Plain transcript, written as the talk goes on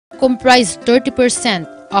comprise 30%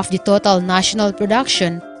 of the total national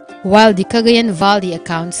production, while the Cagayan Valley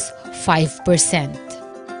accounts 5%.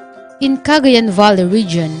 In Cagayan Valley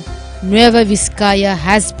region, Nueva Vizcaya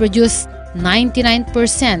has produced 99%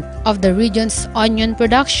 of the region's onion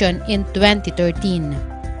production in 2013.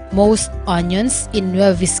 Most onions in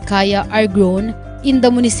Nueva Vizcaya are grown in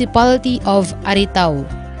the municipality of Aritao.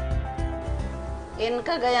 In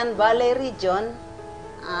Cagayan Valley region,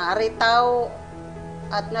 Aritao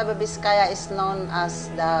at Nueva Vizcaya is known as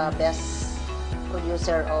the best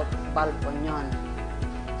producer of bulb onion.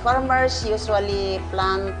 Farmers usually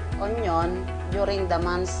plant onion during the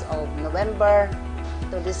months of November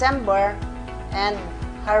to December and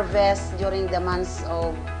harvest during the months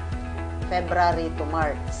of February to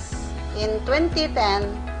March. In 2010,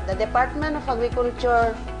 the Department of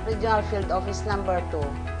Agriculture Regional Field Office Number 2,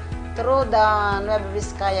 through the Nueva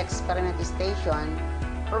Vizcaya Experiment Station,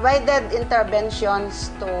 provided interventions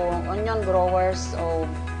to onion growers of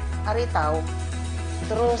Aritao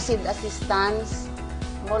through seed assistance,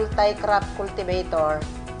 multi-crop cultivator,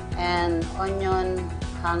 and onion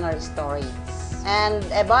hanger storage. And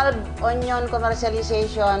a bulb onion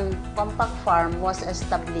commercialization compact farm was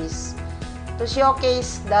established to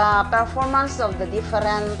showcase the performance of the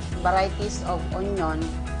different varieties of onion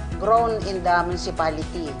grown in the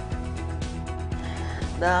municipality.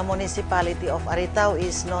 The municipality of Aritao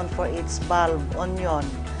is known for its bulb onion,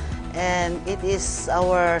 and it is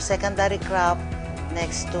our secondary crop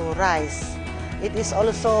next to rice. It is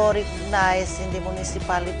also recognized in the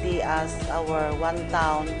municipality as our one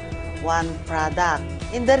town, one product.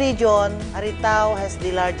 In the region, Aritao has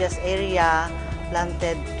the largest area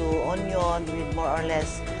planted to onion with more or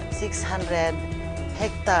less 600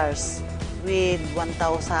 hectares with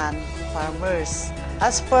 1,000 farmers.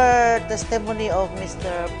 As per testimony of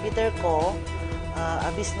Mr. Peter Ko, a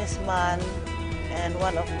businessman and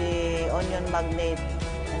one of the onion magnate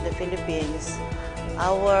in the Philippines,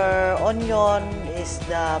 our onion is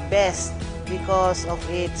the best because of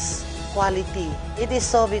its quality. It is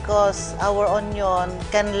so because our onion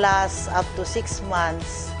can last up to 6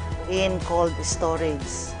 months in cold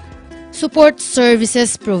storage. Support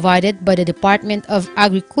services provided by the Department of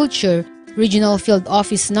Agriculture Regional Field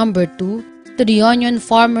Office Number 2 to the onion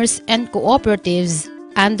farmers and cooperatives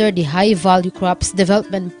under the High Value Crops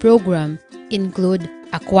Development Program include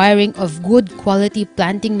acquiring of good quality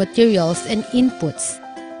planting materials and inputs,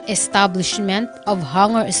 establishment of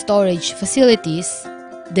hanger storage facilities,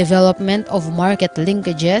 development of market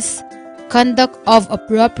linkages, conduct of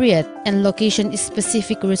appropriate and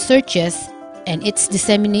location-specific researches, and its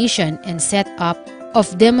dissemination and setup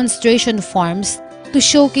of demonstration farms to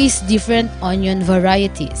showcase different onion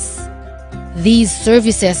varieties. These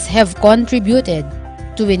services have contributed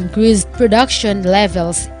to increased production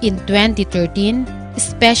levels in 2013,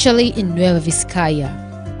 especially in Nueva Vizcaya.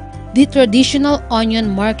 The traditional onion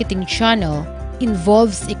marketing channel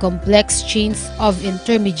involves a complex chain of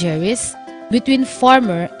intermediaries between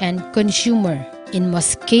farmer and consumer. In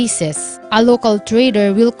most cases, a local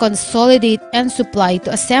trader will consolidate and supply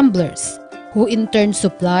to assemblers, who in turn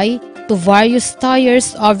supply to various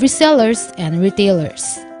tiers of resellers and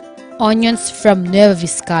retailers. Onions from Nueva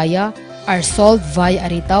Vizcaya are sold via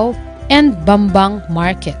Aritao and Bambang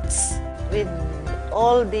markets. With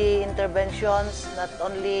all the interventions, not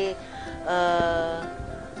only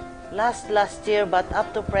last year but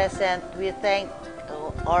up to present, we thank,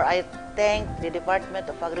 or I thank the Department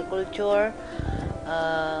of Agriculture,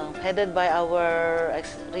 headed by our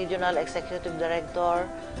Regional Executive Director,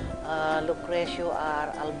 Lucrecio R.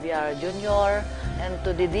 Albiar Jr., and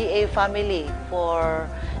to the DA family for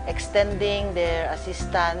extending their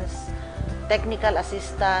assistance, technical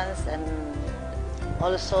assistance, and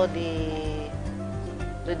also the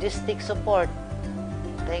logistic support.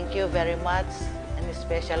 Thank you very much, and a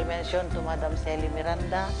special mention to Madam Celi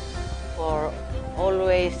Miranda for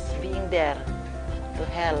always being there to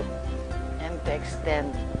help and to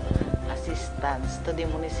extend assistance to the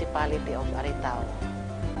municipality of Aritao.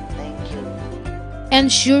 Thank you.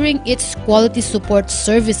 Ensuring its quality support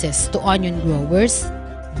services to onion growers,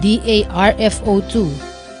 DWRV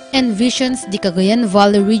envisions the Cagayan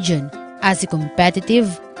Valley region as a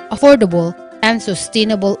competitive, affordable, and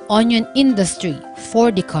sustainable onion industry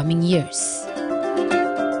for the coming years.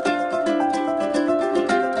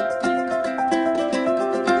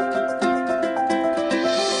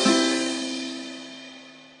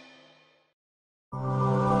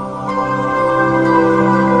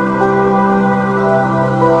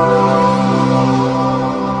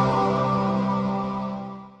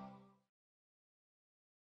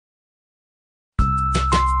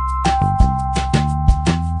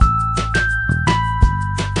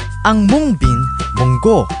 Ang mungbean,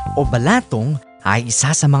 munggo o balatong ay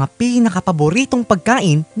isa sa mga pinakapaboritong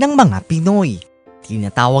pagkain ng mga Pinoy.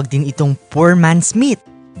 Tinatawag din itong poor man's meat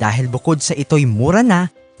dahil bukod sa ito'y mura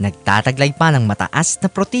na, nagtataglay pa ng mataas na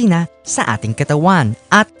protina sa ating katawan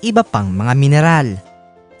at iba pang mga mineral.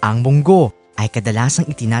 Ang munggo ay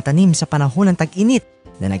kadalasang itinatanim sa panahon ng tag-init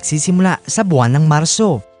na nagsisimula sa buwan ng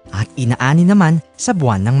Marso at inaani naman sa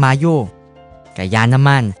buwan ng Mayo. Kaya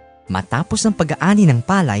naman, matapos ang pag-aani ng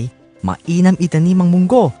palay, mainam itanim ang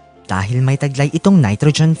munggo dahil may taglay itong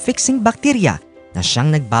nitrogen-fixing bacteria na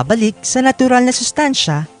siyang nagbabalik sa natural na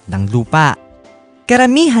sustansya ng lupa.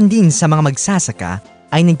 Karamihan din sa mga magsasaka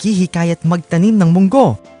ay naghihikayat magtanim ng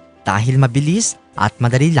munggo dahil mabilis at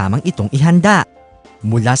madali lamang itong ihanda.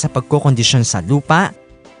 Mula sa pagkokondisyon sa lupa,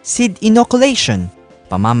 seed inoculation,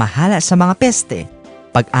 pamamahala sa mga peste,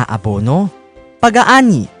 pag-aabono,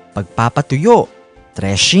 pag-aani, pagpapatuyo,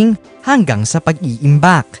 threshing hanggang sa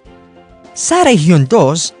pag-iimbak. Sa Rehiyon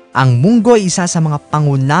 2, ang munggo ay isa sa mga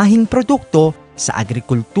pangunahing produkto sa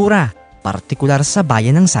agrikultura, partikular sa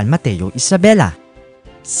bayan ng San Mateo, Isabela.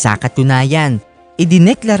 Sa katunayan,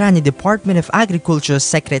 idineklara ni Department of Agriculture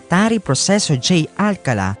Secretary Proceso J.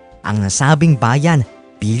 Alcala ang nasabing bayan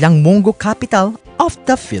bilang Munggo Capital of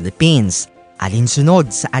the Philippines, alinsunod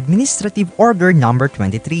sa Administrative Order No.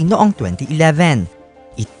 23 noong 2011.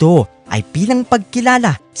 Ito ay bilang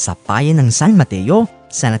pagkilala sa bayan ng San Mateo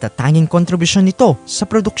sa natatanging kontribusyon nito sa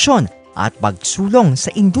produksyon at pagsulong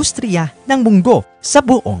sa industriya ng munggo sa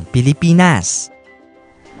buong Pilipinas.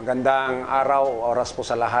 Magandang araw, oras po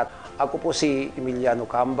sa lahat. Ako po si Emiliano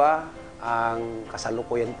Camba, ang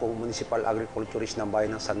kasalukuyan pong Municipal Agriculturist ng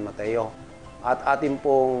bayan ng San Mateo. At atin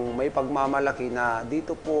pong may pagmamalaki na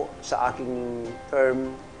dito po sa aking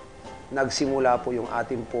term, nagsimula po yung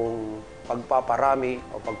ating pong pagpaparami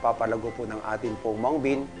o pagpapalago po ng ating pong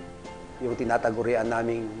mungbean, yung tinatagurian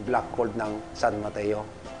naming black gold ng San Mateo.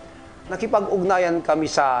 Nakipag-ugnayan kami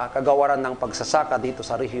sa kagawaran ng pagsasaka dito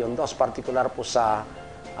sa Rehiyon 2, partikular po sa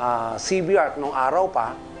CBR nung araw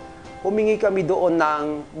pa, humingi kami doon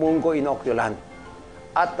ng munggo inoculant.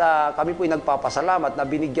 At kami po'y nagpapasalamat na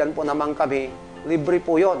binigyan po naman kami, libre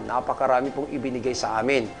po yon, napakarami pong ibinigay sa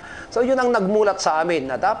amin. So yun ang nagmulat sa amin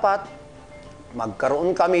na dapat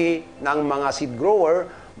magkaroon kami ng mga seed grower,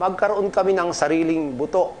 magkaroon kami ng sariling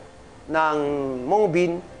buto ng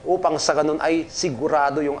mungbean upang sa ganun ay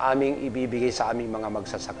sigurado yung aming ibibigay sa aming mga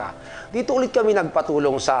magsasaka. Dito ulit kami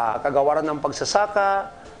nagpatulong sa kagawaran ng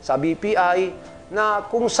pagsasaka, sa BPI, na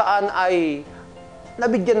kung saan ay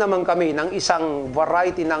nabigyan naman kami ng isang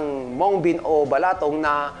variety ng mungbean o balatong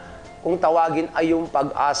na kung tawagin ay yung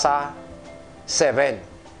Pag-asa 7.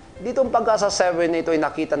 Dito ang Pag-asa 7 na ito ay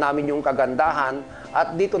nakita namin yung kagandahan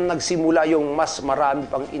at dito nagsimula yung mas marami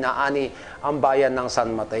pang inaani ang bayan ng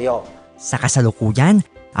San Mateo. Sa kasalukuyan,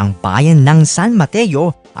 ang bayan ng San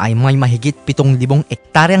Mateo ay may mahigit 7,000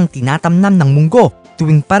 ektaryang tinatamnam ng munggo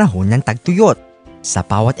tuwing panahon ng tagtuyot. Sa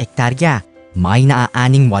bawat ektarya, may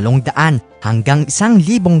naaaning 800 hanggang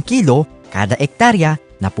 1,000 kilo kada ektarya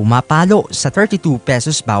na pumapalo sa 32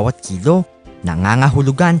 pesos bawat kilo.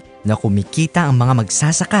 Nangangahulugan na kumikita ang mga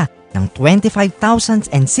magsasaka ng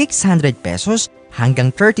 25,600 pesos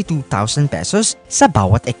hanggang 32,000 pesos sa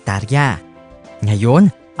bawat ektarya.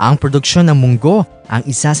 Ngayon, ang produksyon ng munggo ang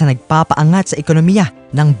isa sa nagpapaangat sa ekonomiya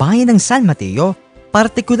ng bayan ng San Mateo,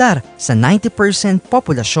 partikular sa 90%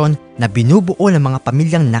 populasyon na binubuo ng mga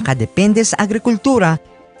pamilyang nakadepende sa agrikultura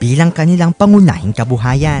bilang kanilang pangunahing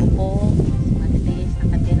kabuhayan. Po, madalis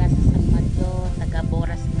nakatira sa San Mateo,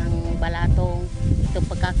 taga-boras ng balatong, itong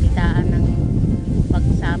pagkakitaan ng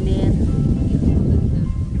pag-summer.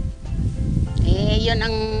 Yun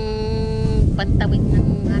ang pantawid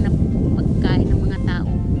ng hanap pagkain ng mga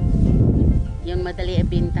tao. Yun madali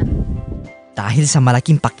ibenta. Dahil sa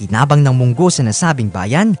malaking pakinabang ng munggo sa nasabing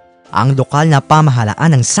bayan, ang lokal na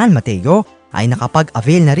pamahalaan ng San Mateo ay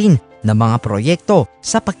nakapag-avail na rin ng mga proyekto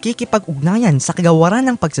sa pagkikipag-ugnayan sa kagawaran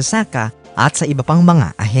ng pagsasaka at sa iba pang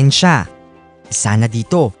mga ahensya. Isa na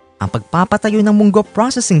dito ang pagpapatayo ng Munggo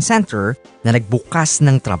Processing Center na nagbukas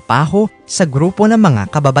ng trabaho sa grupo ng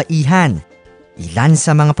mga kababaihan. Ilan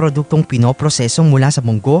sa mga produktong pinoproseso mula sa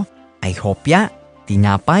munggo ay hopya,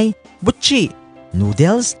 tinapay, butchi,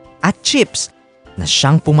 noodles at chips na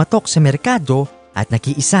siyang pumatok sa merkado at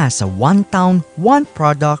nakiisa sa One Town, One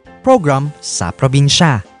Product program sa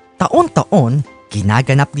probinsya. Taon-taon,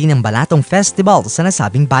 ginaganap din ang Balatong Festival sa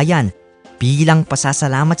nasabing bayan bilang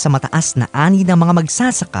pasasalamat sa mataas na ani ng mga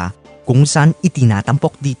magsasaka kung saan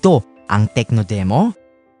itinatampok dito ang techno-demo,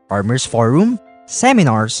 farmers forum,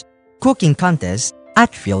 seminars, cooking contest at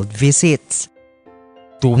field visits.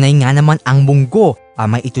 Tunay nga naman ang munggo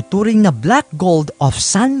ang maituturing na Black Gold of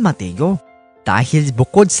San Mateo dahil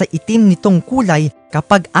bukod sa itim nitong kulay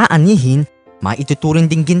kapag aanihin, maituturing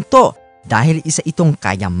ding ginto dahil isa itong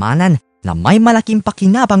kayamanan na may malaking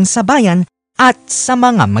pakinabang sa bayan at sa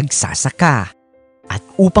mga magsasaka. At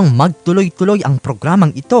upang magtuloy-tuloy ang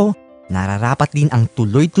programang ito, nararapat din ang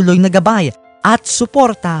tuloy-tuloy na gabay at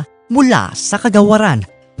suporta mula sa kagawaran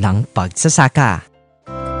ng pagsasaka.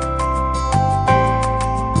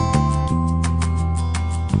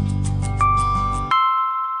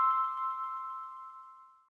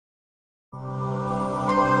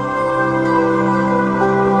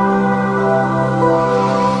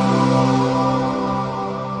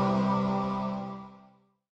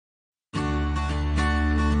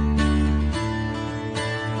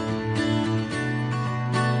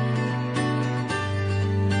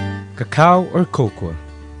 Cacao or cocoa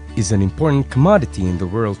is an important commodity in the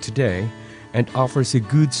world today and offers a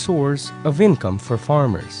good source of income for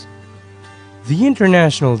farmers. The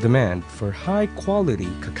international demand for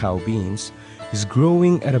high-quality cacao beans is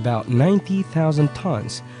growing at about 90,000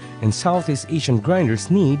 tons, and Southeast Asian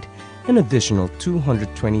grinders need an additional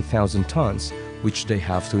 220,000 tons, which they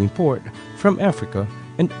have to import from Africa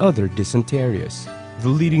and other distant areas. The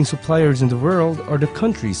leading suppliers in the world are the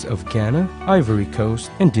countries of Ghana, Ivory Coast,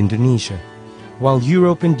 and Indonesia. While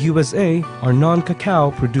Europe and USA are non-cacao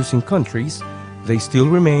producing countries, they still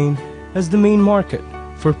remain as the main market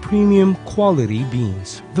for premium quality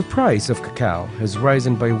beans. The price of cacao has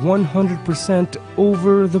risen by 100%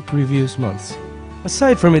 over the previous months.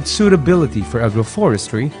 Aside from its suitability for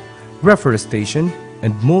agroforestry, reforestation,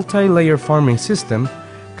 and multi-layer farming system,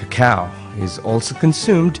 cacao is also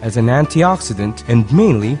consumed as an antioxidant and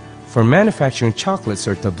mainly for manufacturing chocolates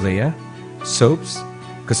or tablea, soaps,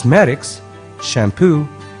 cosmetics, shampoo,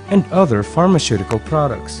 and other pharmaceutical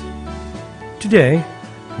products. Today,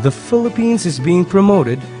 the Philippines is being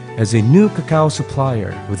promoted as a new cacao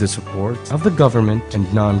supplier with the support of the government and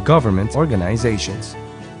non-government organizations.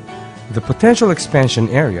 The potential expansion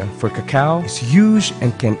area for cacao is huge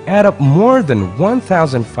and can add up more than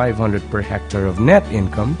 1,500 per hectare of net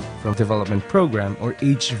income from Development Program or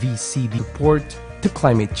HVCD support to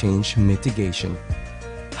climate change mitigation.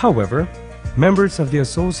 However, members of the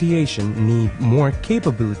association need more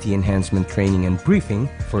capability enhancement training and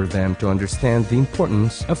briefing for them to understand the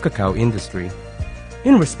importance of cacao industry.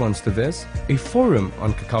 In response to this, a forum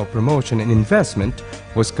on cacao promotion and investment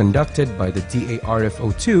was conducted by the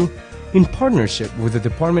DWRV in partnership with the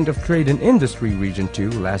Department of Trade and Industry Region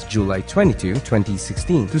 2 last July 22,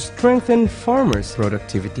 2016 to strengthen farmers'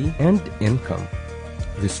 productivity and income.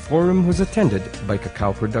 This forum was attended by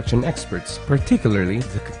cacao production experts, particularly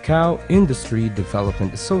the Cacao Industry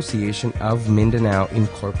Development Association of Mindanao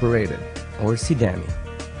Incorporated, or CDAMI.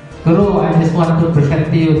 Guru, I just want to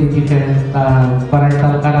present to you the different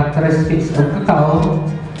varietal characteristics of cacao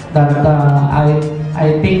that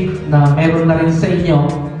I think na meron na rin sa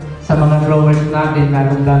inyo sa mga growers natin,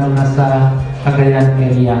 lalo na sa Cagayan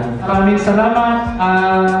area. Maraming salamat.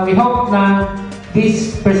 We hope na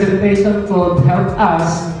this presentation could help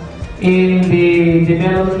us in the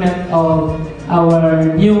development of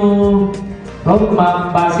our new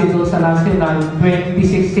roadmap base doon sa national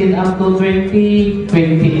 2016 up to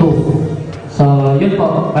 2022. So, yun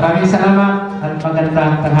po. Maraming salamat at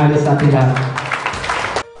magandang tanghali sa ating lahat.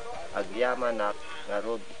 Agyaman na nga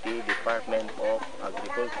road ti Department of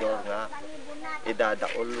Agriculture nga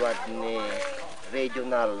idadaulwad ni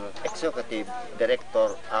Regional Executive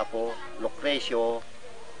Director Apo Lucrecio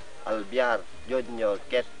Albiar Jr.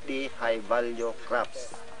 Ketty High Value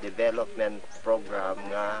Crops Development Program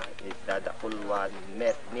nga idadaulwad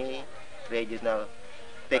met ni Regional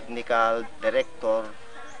Technical Director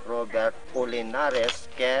Robert Ulinares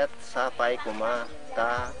ket sapay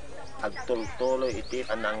kumata agtultuloy iti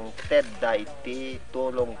anang tedda iti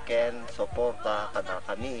tulong ken suporta kada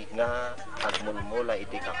kami nga agmulmula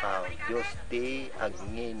iti kakao. Diyos ti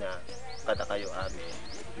agngina kada kayo amin.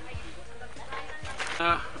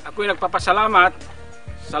 Ako'y nagpapasalamat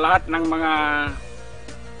sa lahat ng mga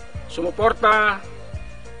sumuporta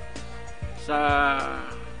sa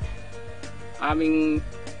aming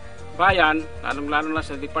bayan, lalong-lalo na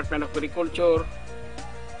sa Department of Agriculture,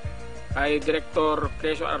 kay Director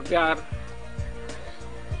Cresio Arbiar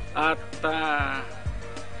at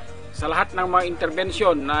sa lahat ng mga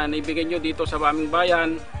intervensyon na naibigay nyo dito sa aming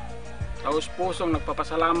bayan. Taus-pusong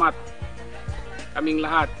nagpapasalamat kaming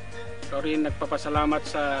lahat. Ikaw rin nagpapasalamat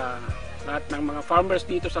sa lahat ng mga farmers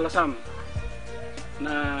dito sa Lasam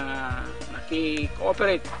na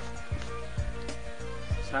naki-cooperate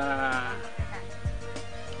sa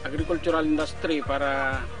agricultural industry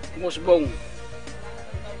para umusbong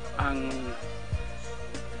ang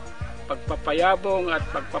pagpapayabong at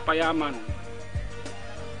pagpapayaman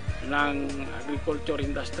ng agriculture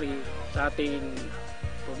industry sa ating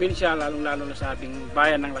probinsya, lalong-lalo na sa ating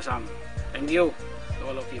bayan ng Lasam. Thank you to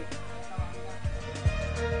all of you.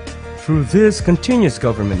 Through this continuous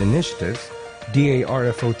government initiatives,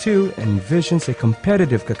 DARFO2 envisions a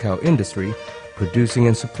competitive cacao industry producing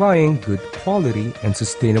and supplying good quality and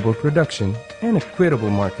sustainable production and equitable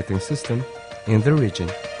marketing system in the region.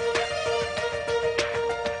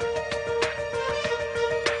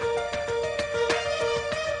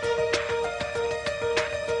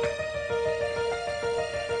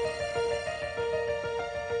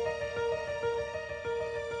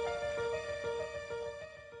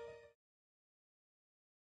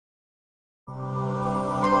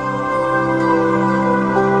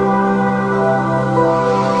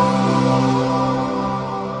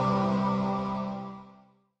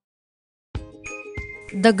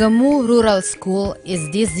 The Gamu Rural School is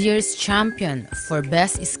this year's champion for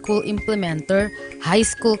Best School Implementer High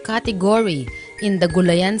School category in the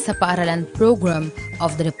Gulayan sa Paaralan program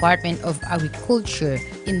of the Department of Agriculture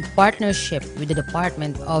in partnership with the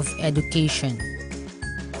Department of Education.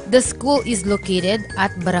 The school is located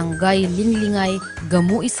at Barangay Linlingay,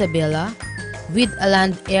 Gamu, Isabela, with a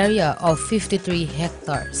land area of 53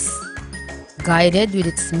 hectares. Guided with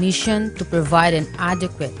its mission to provide an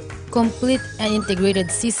adequate, complete and integrated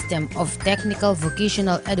system of technical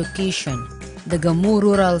vocational education, the Gamu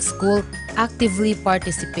Rural School actively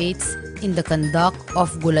participates in the conduct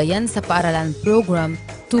of Gulayan sa Paaralan program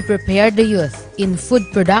to prepare the youth in food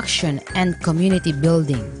production and community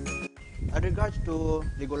building. As regards to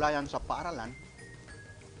the Gulayan sa Paaralan,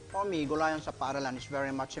 for me, Gulayan sa Paaralan is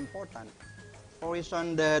very much important for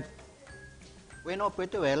reason that we know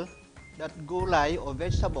pretty well that gulay or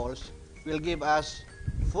vegetables will give us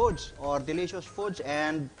foods or delicious foods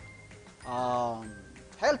and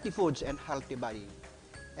healthy foods and healthy body.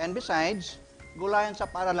 And besides, Gulayan sa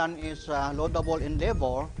Paaralan is a laudable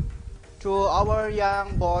endeavor to our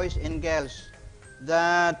young boys and girls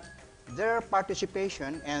that their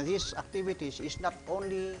participation in these activities is not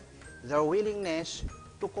only their willingness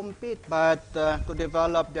to compete but to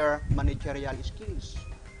develop their managerial skills,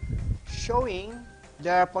 showing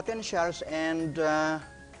their potentials and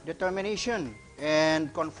determination and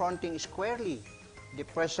confronting squarely the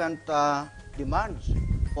present demands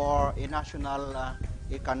for a national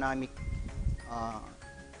economic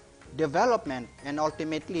development and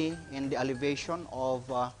ultimately in the elevation of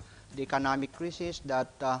the economic crisis that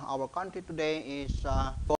our country today is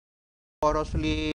porosely